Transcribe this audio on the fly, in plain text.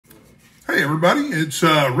Hey everybody, it's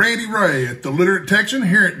Randy Ray at the Literate Texan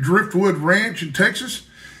here at Driftwood Ranch in Texas,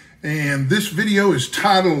 and this video is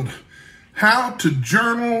titled How to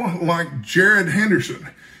Journal Like Jared Henderson.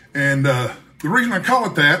 And the reason I call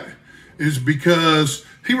it that is because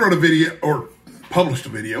he wrote a video, or published a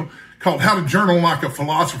video, called How to Journal Like a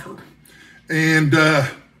Philosopher. And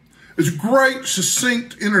it's a great,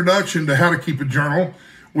 succinct introduction to how to keep a journal,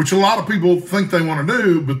 which a lot of people think they want to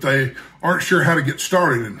do, but they aren't sure how to get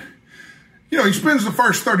started. And you know, he spends the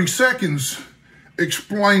first 30 seconds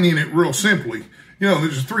explaining it real simply. You know,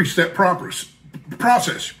 there's a three-step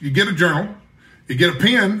process. You get a journal, you get a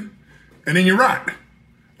pen, and then you write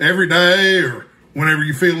every day or whenever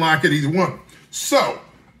you feel like it, either one. So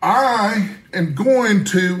I am going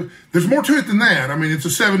to, there's more to it than that. I mean, it's a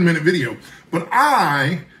 7-minute video, but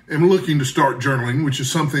I am looking to start journaling, which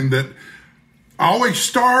is something that I always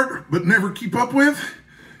start but never keep up with.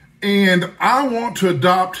 And I want to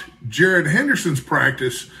adopt Jared Henderson's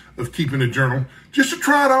practice of keeping a journal just to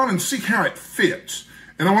try it on and see how it fits.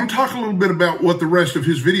 And I want to talk a little bit about what the rest of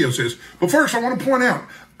his video says. But first, I want to point out,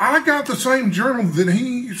 I got the same journal that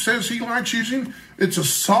he says he likes using. It's a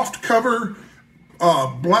soft cover,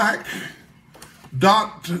 black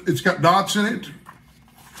dot. It's got dots in it.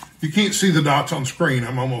 You can't see the dots on screen,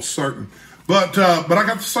 I'm almost certain. But I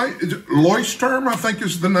got the same. Leuchtturm, I think,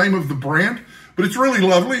 is the name of the brand. But it's really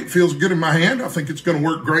lovely. It feels good in my hand. I think it's going to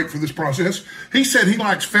work great for this process. He said he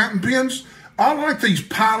likes fountain pens. I like these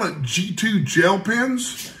Pilot G2 gel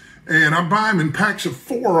pens, and I buy them in packs of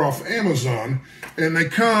 4 off Amazon. And they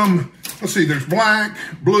come, let's see, there's black,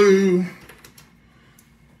 blue,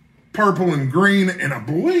 purple, and green. And I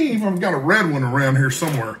believe I've got a red one around here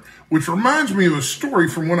somewhere, which reminds me of a story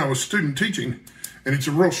from when I was student teaching. And it's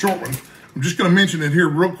a real short one. I'm just going to mention it here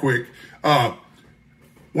real quick.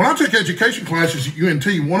 When I took education classes at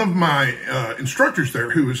UNT, one of my instructors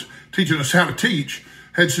there, who was teaching us how to teach,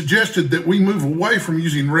 had suggested that we move away from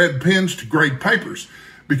using red pens to grade papers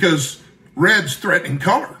because red's threatening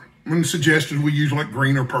color, and suggested we use like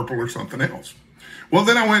green or purple or something else. Well,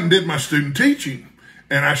 then I went and did my student teaching,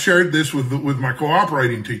 and I shared this with my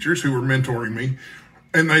cooperating teachers who were mentoring me,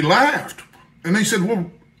 and they laughed. And they said, well,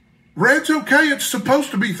 red's okay. It's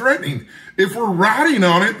supposed to be threatening. If we're writing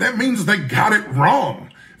on it, that means they got it wrong.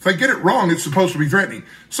 If they get it wrong, it's supposed to be threatening.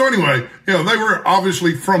 So anyway, you know, they were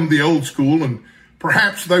obviously from the old school, and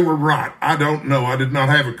perhaps they were right. I don't know. I did not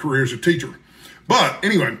have a career as a teacher. But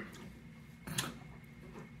anyway,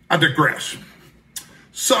 I digress.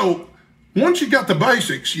 So once you got the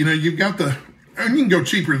basics, you know, you've got the, and you can go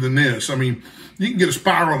cheaper than this. I mean, you can get a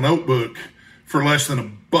spiral notebook for less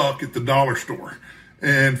than $1 at the dollar store.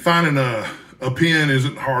 And finding a pen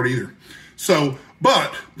isn't hard either. So,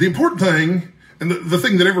 but the important thing, and the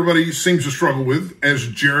thing that everybody seems to struggle with, as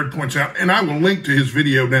Jared points out, and I will link to his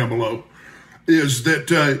video down below, is that,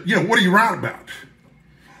 you know, what do you write about?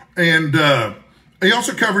 And he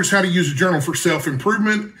also covers how to use a journal for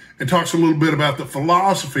self-improvement and talks a little bit about the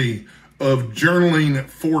philosophy of journaling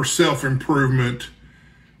for self-improvement.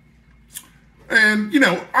 And, you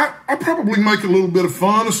know, I probably make a little bit of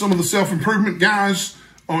fun of some of the self-improvement guys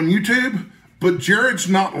on YouTube, but Jared's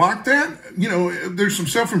not like that. You know, there's some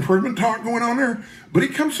self-improvement talk going on there, but he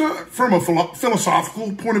comes up from a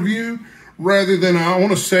philosophical point of view rather than I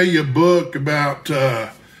want to sell you a book about,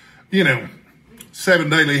 you know, 7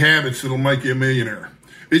 daily habits that'll make you a millionaire.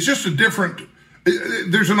 It's just a different,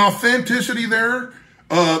 there's an authenticity there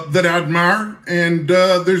that I admire, and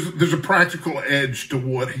there's a practical edge to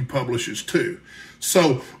what he publishes too.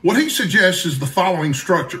 So what he suggests is the following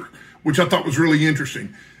structure, which I thought was really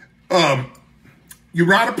interesting. You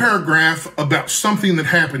write a paragraph about something that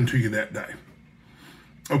happened to you that day.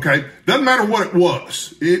 Okay? Doesn't matter what it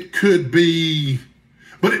was. It could be,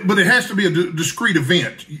 but it has to be a discrete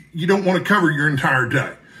event. You don't want to cover your entire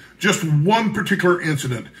day. Just one particular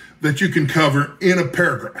incident that you can cover in a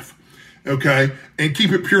paragraph. Okay? And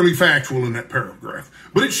keep it purely factual in that paragraph.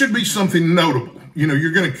 But it should be something notable. You know,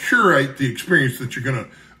 you're going to curate the experience that you're going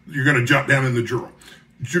to jot down in the journal.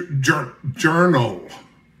 Journal.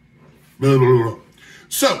 Blah, blah, blah.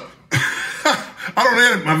 So, I don't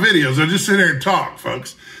edit my videos. I just sit there and talk,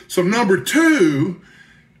 folks. So number 2,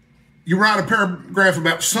 you write a paragraph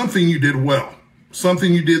about something you did well,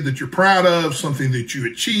 something you did that you're proud of, something that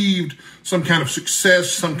you achieved, some kind of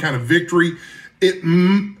success, some kind of victory.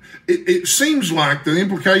 It seems like the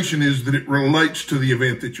implication is that it relates to the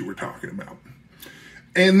event that you were talking about.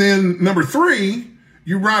 And then number 3,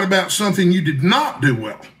 you write about something you did not do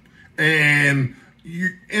well. And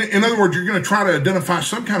in other words, you're going to try to identify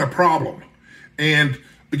some kind of problem. And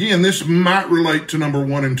again, this might relate to number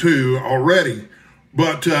 1 and 2 already,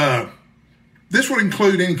 but This would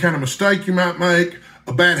include any kind of mistake you might make,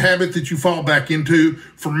 a bad habit that you fall back into.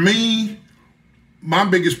 For me, my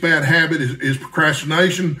biggest bad habit is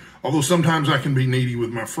procrastination, although sometimes I can be needy with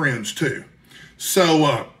my friends too.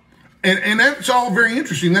 So, and that's all very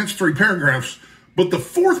interesting. That's 3 paragraphs. But the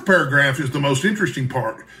 4th paragraph is the most interesting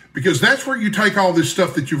part, because that's where you take all this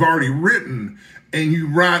stuff that you've already written and you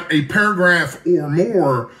write a paragraph or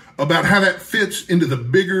more about how that fits into the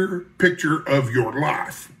bigger picture of your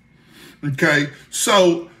life. Okay,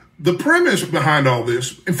 so the premise behind all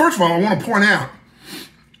this, and first of all, I want to point out,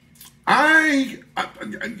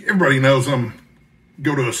 everybody knows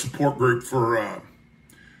go to a support group for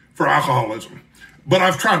alcoholism. But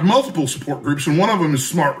I've tried multiple support groups, and one of them is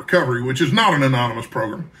Smart Recovery, which is not an anonymous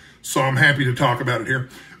program, so I'm happy to talk about it here.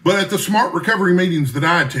 But at the Smart Recovery meetings that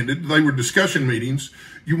I attended, they were discussion meetings.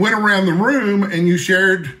 You went around the room and you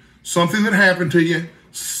shared something that happened to you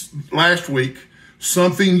last week,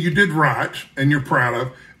 something you did right and you're proud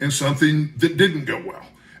of, and something that didn't go well.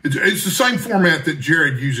 It's the same format that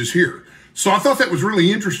Jared uses here. So I thought that was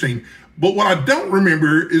really interesting. But what I don't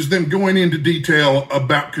remember is them going into detail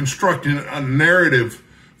about constructing a narrative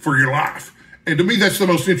for your life. And to me, that's the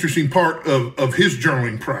most interesting part of his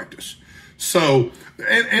journaling practice. So,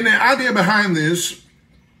 and the idea behind this,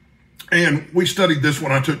 and we studied this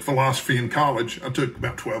when I took philosophy in college. I took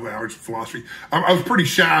about 12 hours of philosophy. I was pretty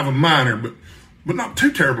shy of a minor, but not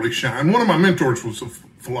too terribly shy. And one of my mentors was a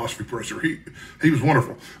philosophy professor. He was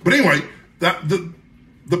wonderful. But anyway,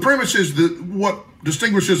 the premise is that what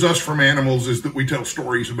distinguishes us from animals is that we tell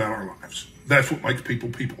stories about our lives. That's what makes people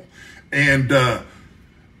people. And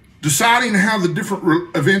deciding how the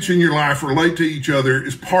different events in your life relate to each other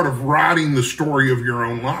is part of writing the story of your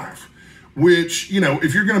own life, which,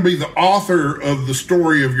 if you're going to be the author of the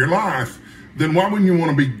story of your life, then why wouldn't you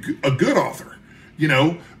want to be a good author?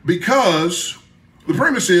 Because the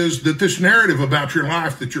premise is that this narrative about your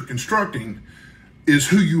life that you're constructing is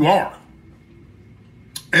who you are.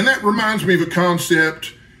 And that reminds me of a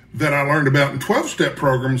concept that I learned about in 12-step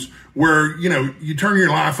programs where, you turn your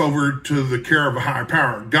life over to the care of a higher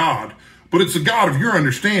power, God, but it's the God of your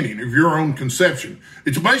understanding, of your own conception.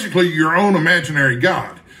 It's basically your own imaginary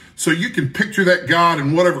God. So you can picture that God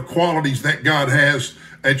and whatever qualities that God has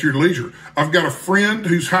at your leisure. I've got a friend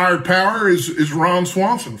whose higher power is Ron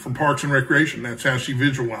Swanson from Parks and Recreation. That's how she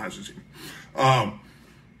visualizes him.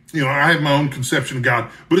 I have my own conception of God,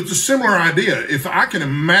 but it's a similar idea. If I can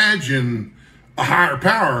imagine a higher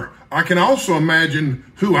power, I can also imagine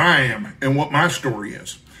who I am and what my story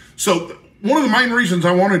is. So one of the main reasons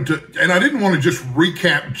I wanted to, and I didn't want to just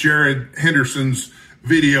recap Jared Henderson's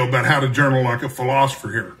video about how to journal like a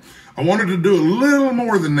philosopher here. I wanted to do a little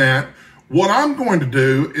more than that. What I'm going to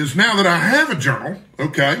do is, now that I have a journal,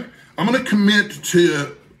 okay, I'm going to commit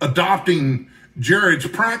to adopting Jared's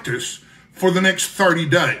practice for the next 30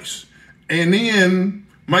 days, and then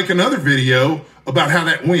make another video about how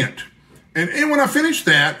that went. And when I finish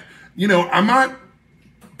that, I might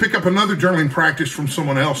pick up another journaling practice from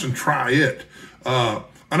someone else and try it. I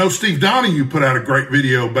know Steve Donoghue put out a great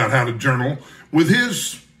video about how to journal with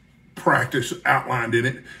his practice outlined in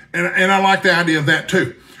it. And I like the idea of that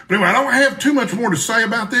too. But anyway, I don't have too much more to say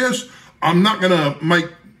about this. I'm not going to make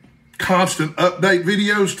constant update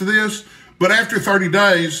videos to this, but after 30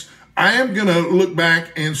 days, I am going to look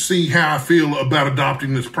back and see how I feel about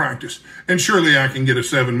adopting this practice. And surely I can get a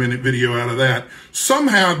 7-minute video out of that.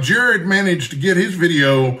 Somehow Jared managed to get his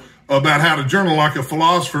video about how to journal like a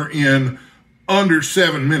philosopher in under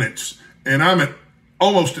 7 minutes. And I'm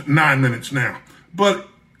almost at 9 minutes now. But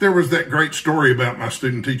there was that great story about my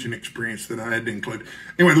student teaching experience that I had to include.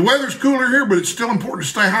 Anyway, the weather's cooler here, but it's still important to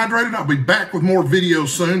stay hydrated. I'll be back with more videos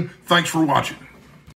soon. Thanks for watching.